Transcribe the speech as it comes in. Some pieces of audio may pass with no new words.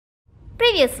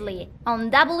Previously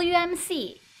on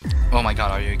WMC. Oh my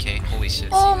god, are you okay? Holy shit.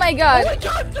 Oh my god! Oh my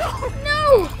god,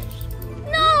 No!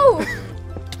 No! No!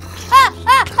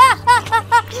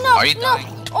 Are you no!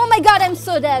 dying? Oh my god, I'm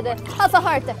so dead. Half a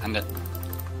heart. I'm dead.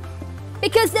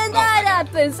 Because then Oh that my God.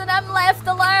 happens and I'm left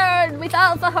alone with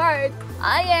half a heart.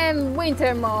 I am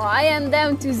WintherMaw. I am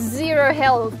down to 0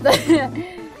 health.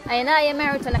 And I am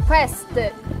out on a quest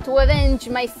to avenge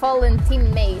my fallen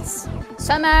teammates.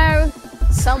 Somehow,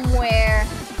 somewhere,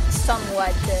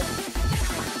 somewhat.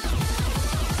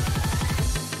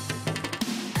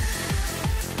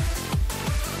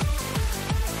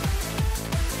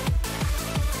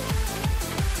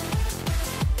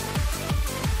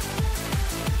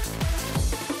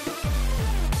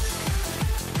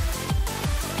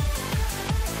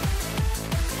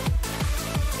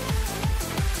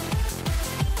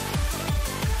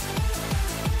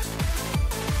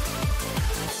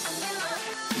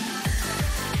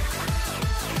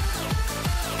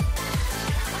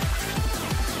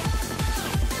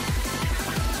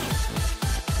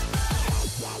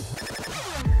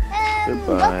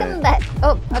 Goodbye. Welcome back.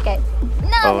 Oh, okay.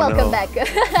 Now Oh, welcome no. back.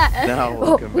 Now Oh,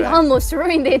 welcome we back. almost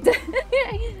ruined it.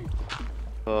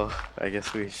 Oh, I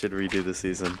guess we should redo the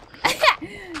season.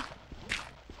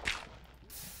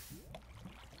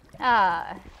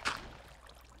 Alright,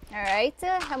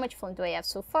 how much flint do I have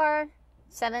so far?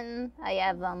 7. I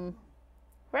have, where am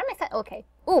I? Okay.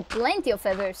 Oh, plenty of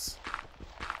feathers.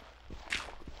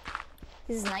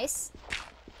 This is nice.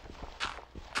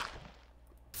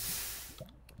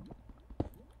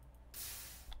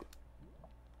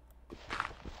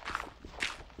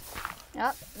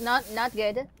 Oh, not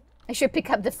good. I should pick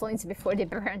up the flints before they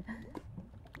burn.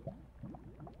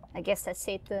 I guess that's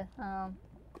it. This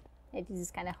is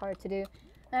kind of hard to do.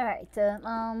 Alright,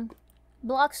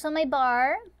 blocks on my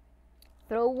bar.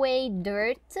 Throw away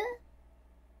dirt.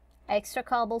 Extra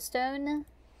cobblestone.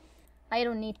 I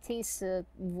don't need this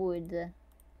wood.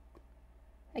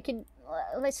 I can...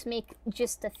 let's make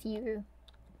just a few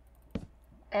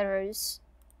arrows.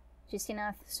 Just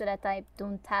enough so that I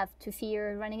don't have to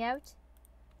fear running out.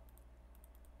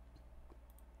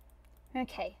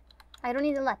 Okay. I don't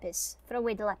need the lapis. Throw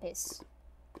away the lapis.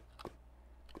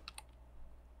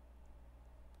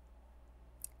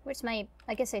 Where's my...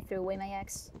 I guess I threw away my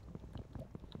axe.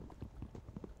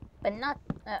 But not...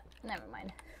 never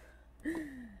mind.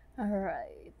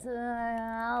 Alright.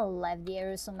 I'll leave the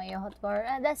arrows on my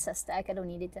hotbar. That's a stack. I don't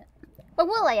need it. What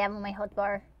will I have on my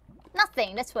hotbar?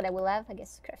 Nothing. That's what I will have. I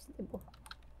guess crafting table.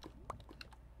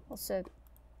 Also,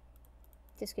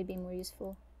 this could be more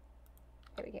useful.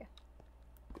 There we go.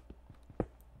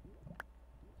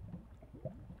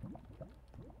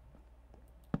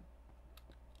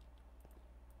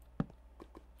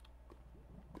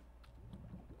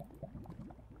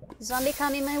 Zombie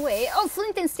coming my way. Oh,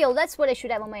 flint and steel. That's what I should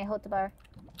have on my hotbar.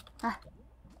 Ah.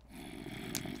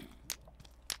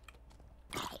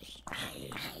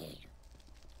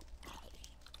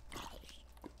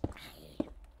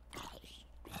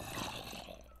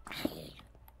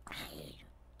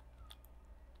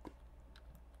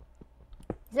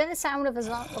 Is that the sound of a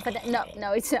zombie? No,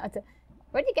 no, it's not.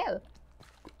 Where'd you go?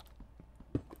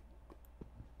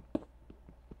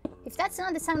 If that's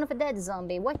not the sound of a dead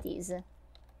zombie, what is?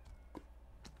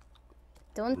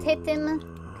 Don't hit him,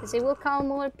 because it will call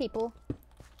more people.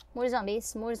 More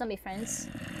zombies, more zombie friends.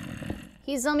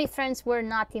 His zombie friends were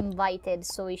not invited,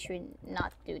 so we should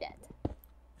not do that.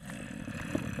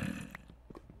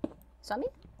 Zombie?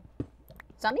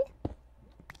 Zombie?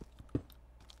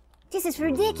 This is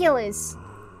ridiculous!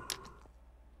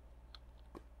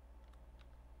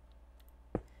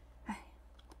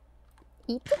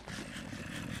 Eat.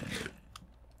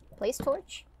 Place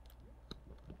torch.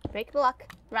 Break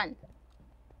block. Run.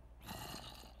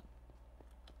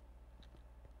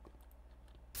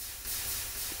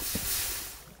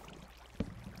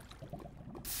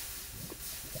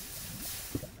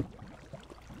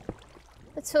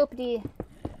 Let's hope the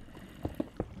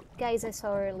guys I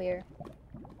saw earlier.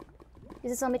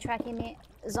 Is a zombie tracking me?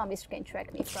 Zombies can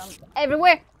track me from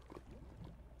everywhere!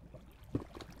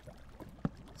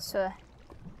 So,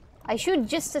 I should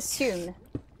just assume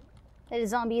that a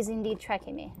zombie is indeed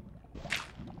tracking me.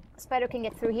 A spider can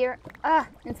get through here. Ah,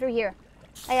 and through here.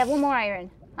 I have 1 more iron.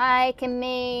 I can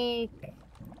make...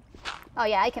 Oh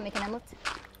yeah, I can make an amulet.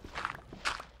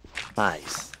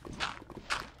 Nice.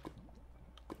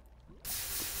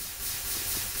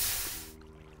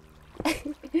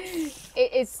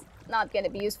 It's not gonna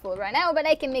be useful right now, but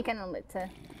I can make an omelet.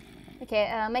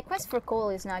 Okay, my quest for coal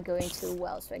is not going too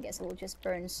well, so I guess I will just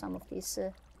burn some of these.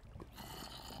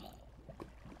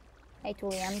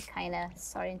 Actually, I'm kinda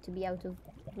starting to be out of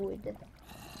wood.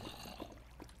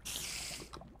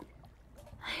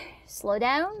 Slow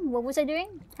down. What was I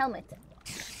doing? Helmet.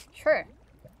 Sure.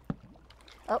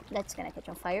 Oh, that's gonna catch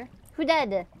on fire. Who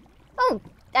dead? Oh,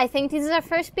 I think this is our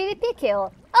first PvP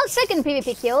kill. Oh, second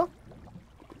PvP kill.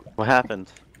 What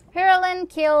happened? Hurlin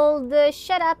killed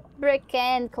Shut Up, Brick,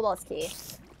 and Kowalski.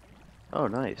 Oh,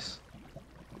 nice.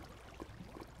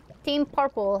 Team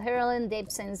Purple, Hurlin,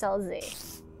 Dips, and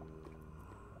Zalzi.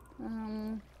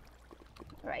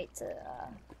 Right.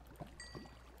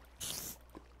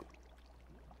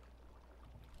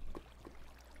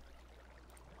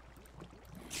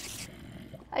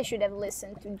 I should have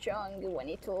listened to Jung when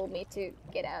he told me to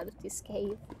get out of this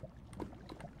cave.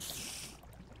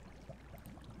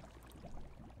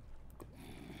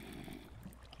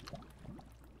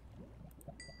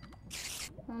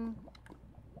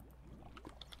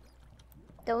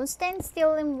 Don't stand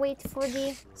still and wait for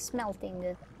the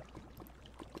smelting.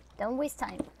 Don't waste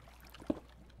time.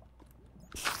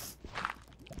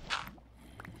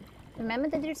 Remember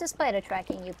that there's a spider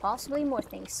tracking you, possibly more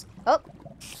things. Oh!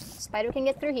 Spider can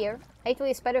get through here.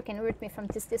 Actually, a spider can hurt me from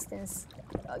this distance.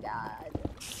 Oh god.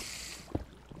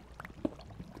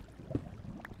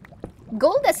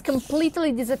 Gold has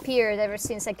completely disappeared ever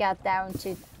since I got down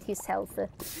to his health.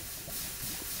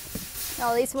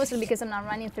 Well, it's mostly because I'm not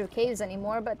running through caves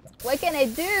anymore, but what can I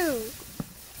do?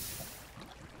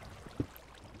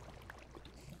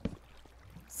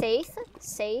 Safe,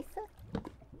 safe,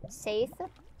 safe,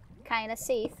 kinda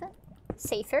safe,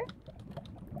 safer.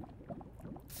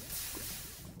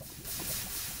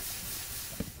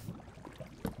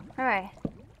 Alright.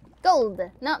 Gold!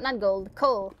 No, not gold,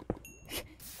 coal.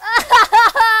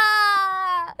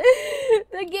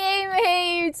 The game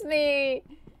hates me!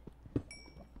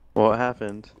 What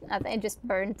happened? Nothing, I just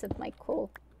burned my coal.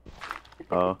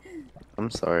 Oh, I'm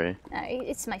sorry.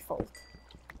 It's my fault.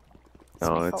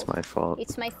 No, it's my fault.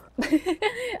 It's my...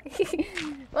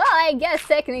 Well, I guess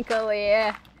technically,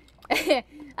 yeah.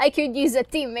 I could use a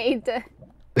teammate.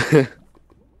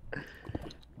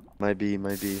 Might be,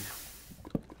 might be.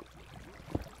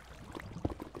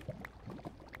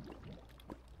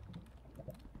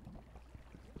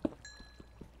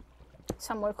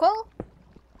 Some more coal?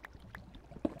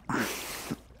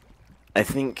 I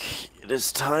think it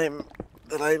is time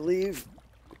that I leave.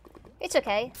 It's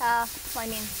okay. I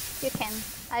mean, you can.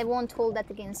 I won't hold that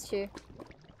against you.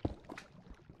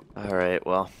 Alright,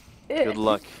 well, good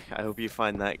luck. I hope you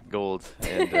find that gold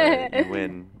and you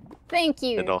win Thank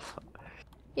you. it all.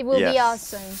 It will be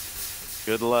Yes.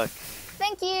 awesome. Good luck.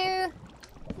 Thank you.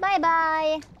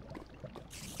 Bye-bye.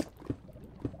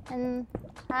 And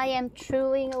I am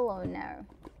truly alone now.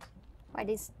 Why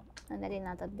this? And I did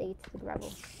not update the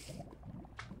gravel.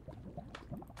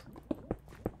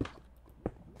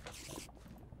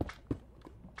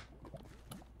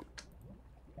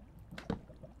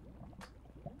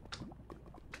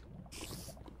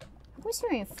 I was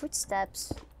hearing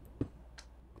footsteps.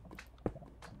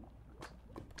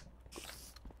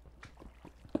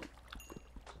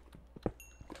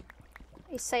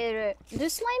 Is either do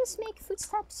slimes make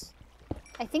footsteps?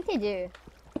 I think they do.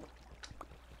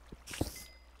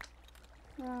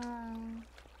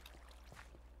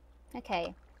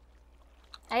 Okay.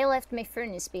 I left my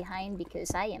furnace behind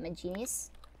because I am a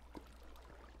genius.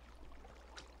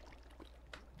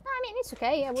 I mean, it's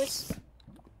okay. I was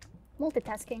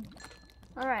multitasking.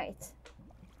 Alright.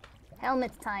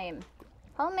 Helmet time.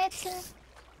 Helmet.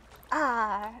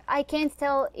 I can't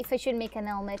tell if I should make an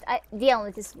helmet. The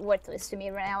helmet is worthless to me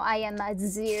right now. I am at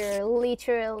 0,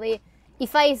 literally.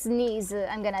 If I sneeze,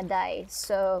 I'm gonna die.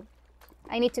 So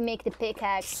I need to make the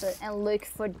pickaxe and look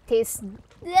for this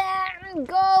damn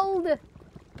gold.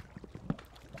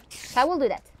 I will do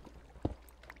that.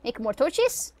 Make more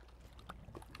torches.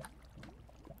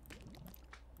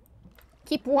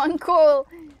 Keep 1 coal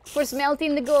for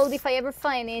smelting the gold if I ever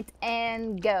find it,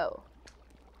 and go.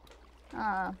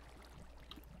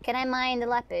 Can I mine the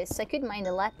lapis? I could mine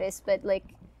the lapis, but like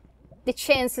the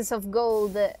chances of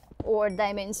gold or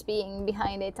diamonds being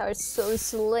behind it are so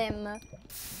slim.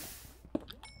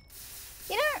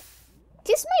 You know,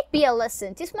 this might be a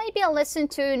lesson. This might be a lesson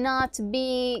to not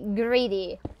be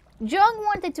greedy. Jong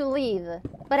wanted to leave,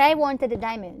 but I wanted the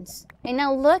diamonds. And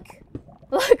now look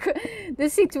the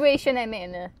situation I'm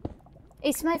in.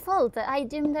 It's my fault. I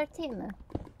doomed our team.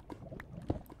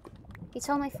 It's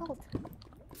all my fault.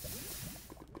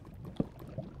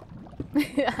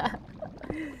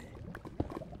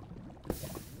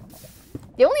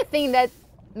 The only thing that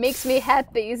makes me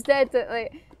happy is that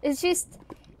it's just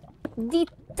the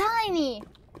tiny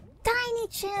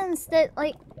chance that,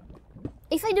 like,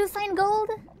 if I do find gold,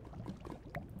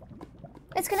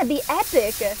 It's gonna be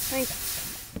epic. Like,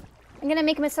 I'm gonna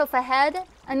make myself a head,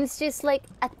 and it's just like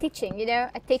a teaching, you know?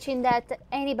 A teaching that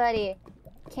anybody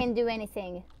can do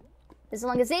anything. As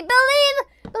long as they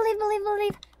believe! Believe, believe,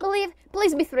 believe, believe.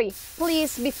 Please be free.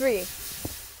 Please be free.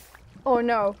 Oh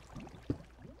no.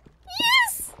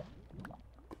 Yes!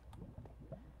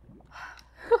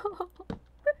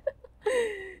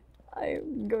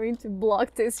 I'm going to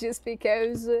block this just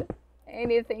because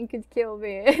anything could kill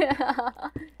me.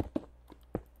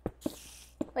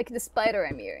 Like the spider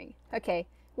I'm hearing. Okay,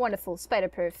 wonderful.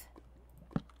 Spider-proof.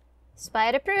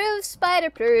 Spider-proof,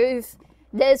 spider-proof.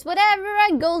 Does whatever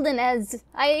a golden has.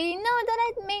 I know that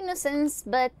it made no sense,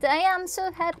 but I am so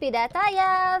happy that I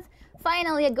have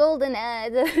finally a golden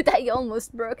head. I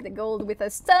almost broke the gold with a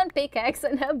stone pickaxe,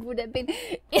 and that would have been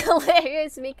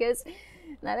hilarious because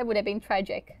that would have been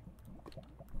tragic.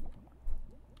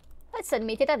 Let's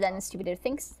admit it, I've done stupider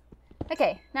things.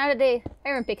 Okay, now that the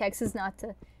iron pickaxe is not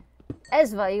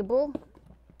as valuable.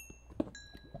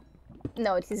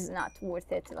 No, it is not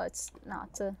worth it. Let's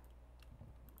not.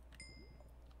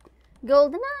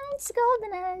 Golden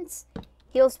ants,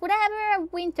 heals whatever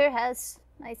winter has.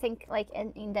 I think, like,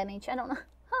 in damage. I don't know.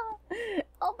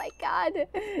 Oh my god.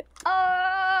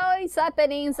 Oh, it's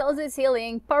happening. Cells is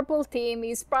healing. Purple team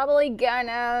is probably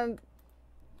gonna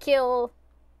kill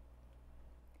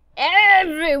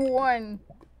everyone.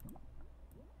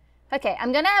 Okay,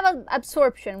 I'm gonna have an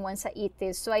absorption once I eat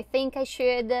this, so I think I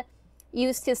should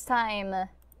use this time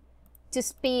to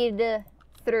speed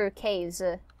through caves.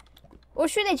 Or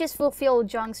should I just fulfill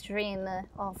Jong's dream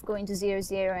of going to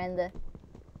 0-0 and...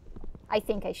 I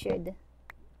think I should.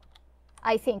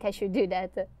 I think I should do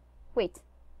that. Wait.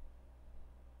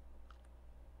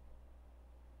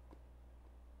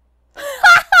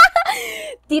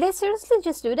 Did I seriously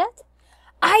just do that?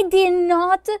 I did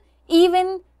not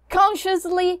even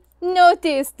consciously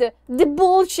notice the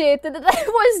bullshit that I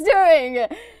was doing.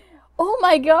 Oh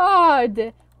my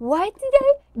god. Why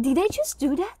did I just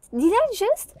do that? Did I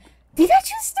just do that?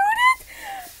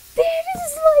 That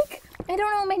is like, I don't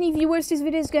know how many viewers this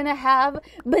video is gonna have,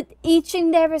 but each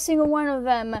and every single one of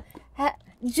them,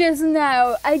 just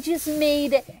now, I just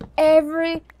made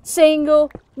every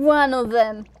single one of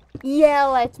them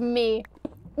yell at me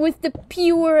with the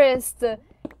purest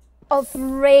of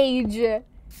rage.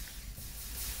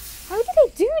 How did I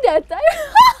do that?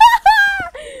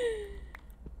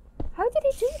 How did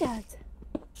I do that?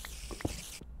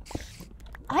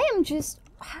 I am just...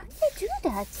 How did I do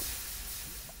that?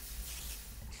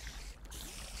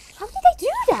 How did I do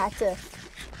that?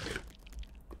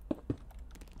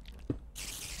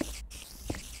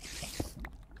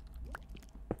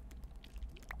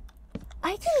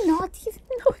 I did not even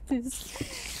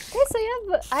notice.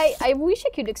 Guys, I wish I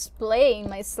could explain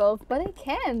myself, but I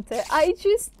can't. I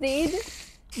just did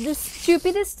the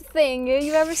stupidest thing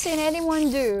you've ever seen anyone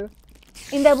do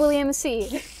in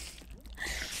WMC.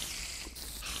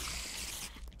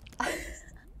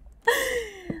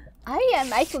 I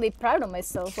am actually proud of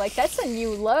myself. Like, that's a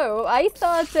new low. I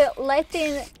thought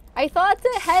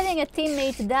having a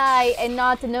teammate die and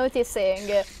not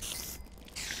noticing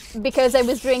because I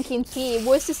was drinking tea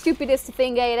was the stupidest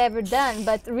thing I had ever done,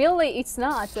 but really it's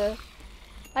not.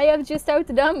 I have just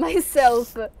outdone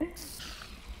myself.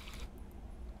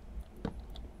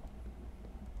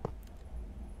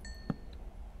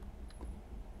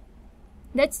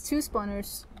 That's 2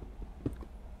 spawners.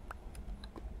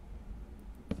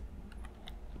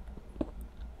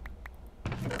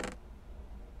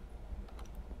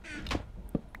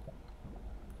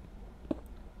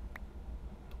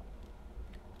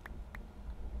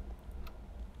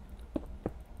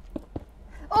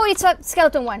 Oh, it's a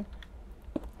skeleton one.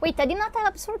 Wait, I did not have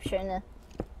absorption.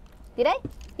 Did I?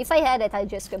 If I had it, I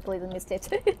just completely missed it.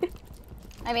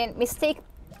 I mean, mistake.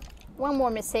 One more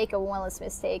mistake or one less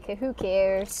mistake. Who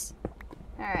cares?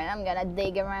 Alright, I'm gonna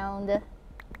dig around.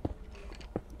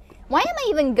 Why am I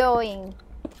even going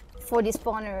for the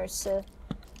spawners?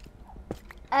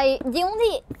 The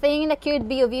only thing that could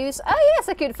be of use... Oh yes,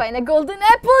 I could find a golden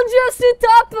apple just to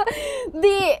top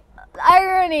the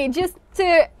irony, just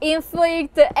to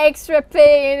inflict extra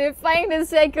pain. Find a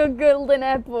second golden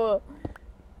apple.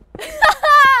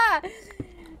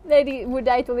 That would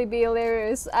actually be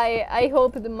hilarious. I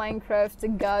hope the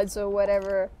Minecraft gods or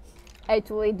whatever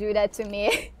actually do that to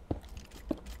me.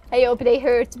 I hope they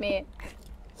hurt me.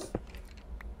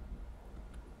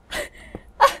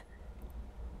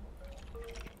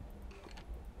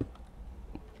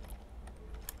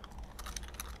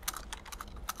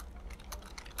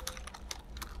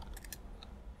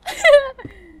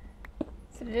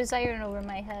 So there's iron over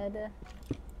my head.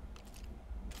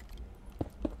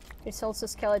 There's also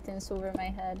skeletons over my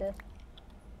head.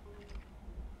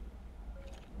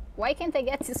 Why can't I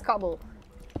get this cobble?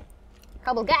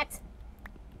 Cobble get!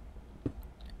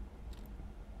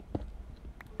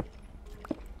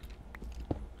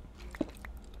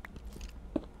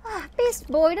 Ah, Beast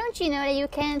Boy, don't you know that you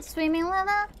can't swim in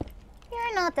lava?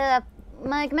 You're not a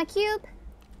magma cube.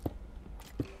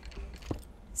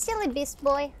 Silly Beast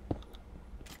Boy.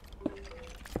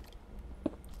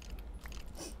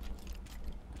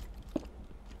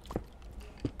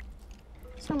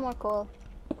 Some more coal.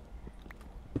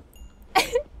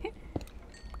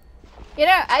 You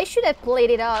know, I should have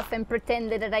played it off and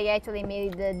pretended that I actually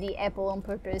made the apple on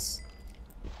purpose.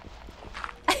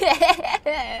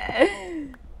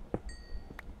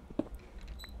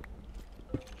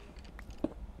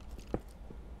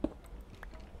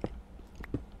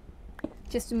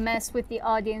 Just to mess with the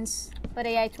audience, but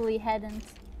I actually hadn't.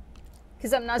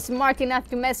 Because I'm not smart enough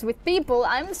to mess with people,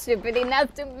 I'm stupid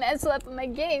enough to mess up my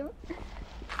game.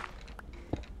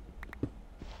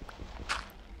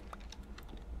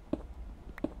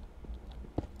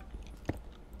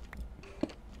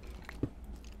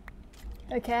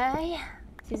 Okay,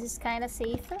 this is kind of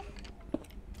safe.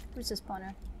 Where's the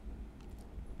spawner?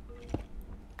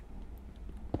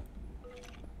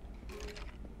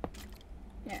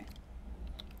 There.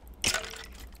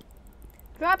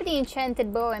 Drop the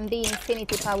enchanted bow and the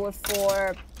infinity power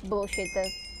for bullshit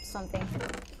something.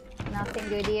 Nothing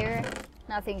good here.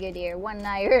 Nothing good here. 1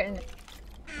 iron.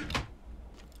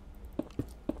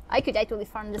 I could actually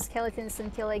farm the skeletons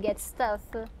until I get stuff.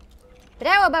 But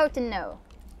how about no?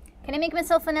 Can I make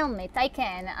myself an helmet? I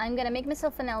can. I'm gonna make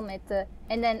myself an helmet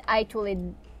and then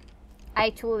actually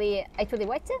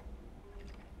what?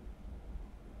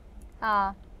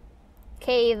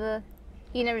 Cave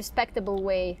in a respectable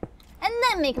way. And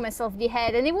then make myself the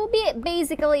head, and it will be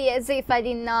basically as if I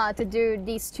did not do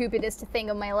the stupidest thing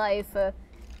of my life.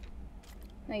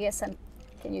 I guess I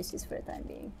can use this for the time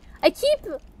being. I keep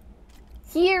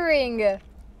hearing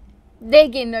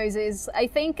digging noises. I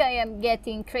think I am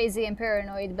getting crazy and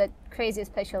paranoid, but crazy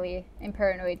especially and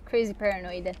paranoid. Crazy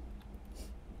paranoid.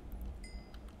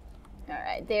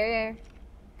 Alright, there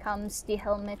comes the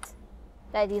helmet.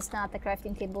 That is not a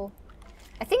crafting table.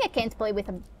 I think I can't play with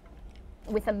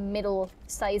a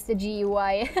middle-sized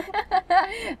GUI.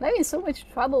 I'm having so much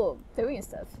trouble doing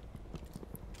stuff.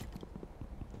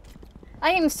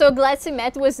 I am so glad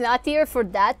Simet was not here for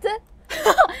that.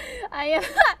 I am...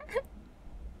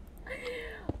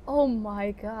 Oh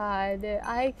my god,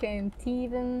 I can't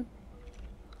even...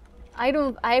 I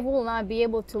will not be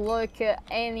able to look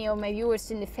any of my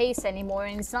viewers in the face anymore,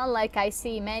 and it's not like I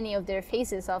see many of their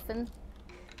faces often.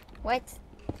 What?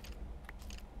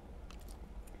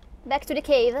 Back to the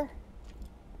cave.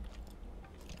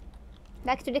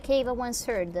 Back to the cave I once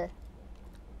heard.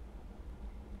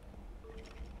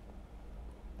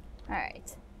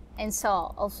 Alright. And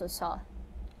saw, also saw.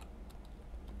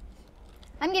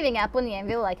 I'm giving up on the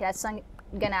anvil, like that's not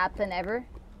gonna happen ever.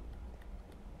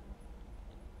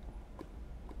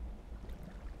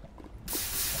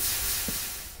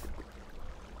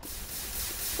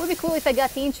 Would be cool if I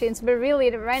got ancients, but really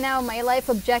right now my life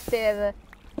objective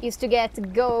is to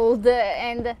get gold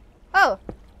and... Oh!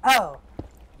 Oh!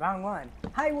 Wrong one.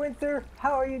 Hi Winther,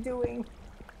 how are you doing?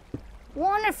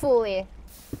 Wonderfully!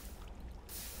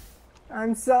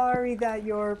 I'm sorry that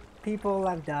your people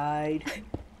have died.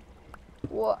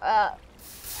 Well,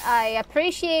 I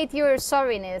appreciate your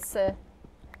sorriness.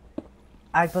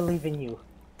 I believe in you.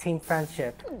 Team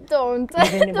friendship. Don't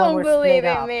Even when we're believe split in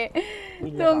up, me. we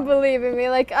live Don't on. believe in me.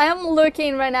 Like, I'm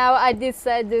looking right now at this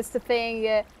saddest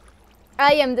thing.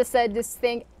 I am the saddest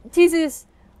thing. Jesus,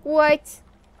 what?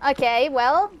 Okay,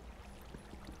 well.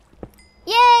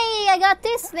 Yay! I got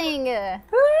this thing!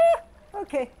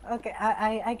 Okay,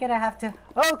 I gotta have to...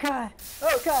 Oh god,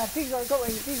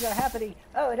 things are happening.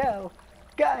 Oh no,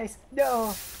 guys,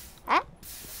 no. Huh?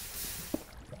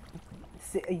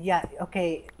 Yeah,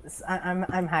 okay,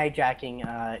 I'm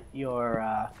hijacking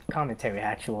your commentary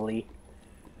actually.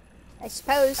 I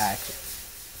suppose. Actually.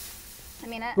 I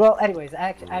mean, Well, anyways,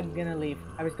 I'm gonna leave.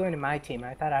 I was going to my team.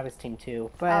 I thought I was team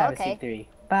 2, but I was okay. team 3.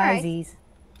 Bye, Alright. Z's.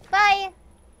 bye!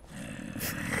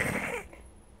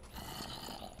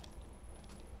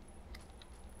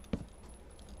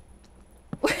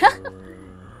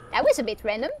 That was a bit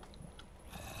random.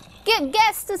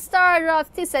 Guest star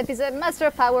of this episode, Master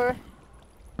of Power.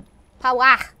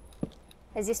 Power,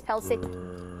 as he spells it.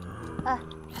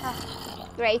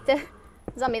 Great.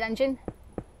 Zombie dungeon.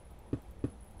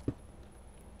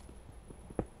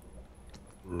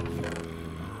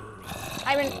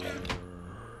 Iron.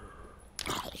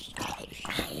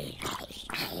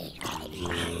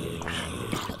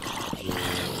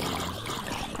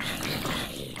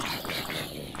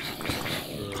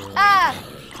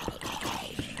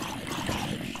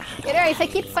 if I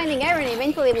keep finding iron,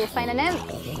 eventually we'll find an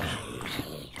anvil.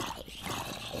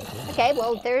 Okay,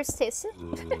 well, there's this.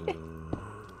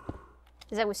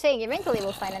 As I was saying, eventually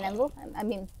we'll find an anvil. I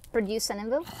mean, produce an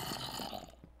anvil.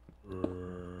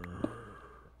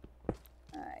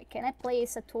 Alright, can I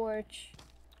place a torch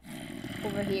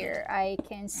over here? I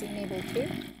can seem able to.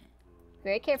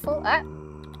 Very careful. Ah!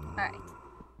 Alright.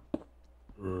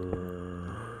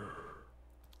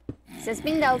 This has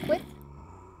been dealt with.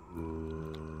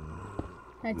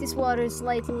 This water is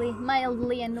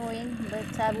mildly annoying,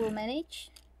 but I will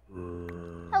manage.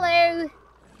 Hello!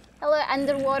 Hello,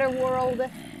 underwater world.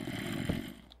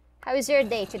 How is your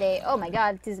day today? Oh my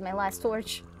god, this is my last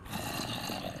torch.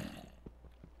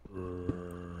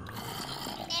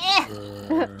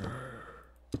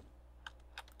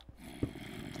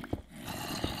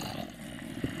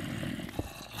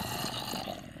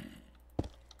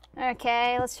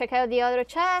 Okay, let's check out the other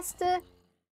chest.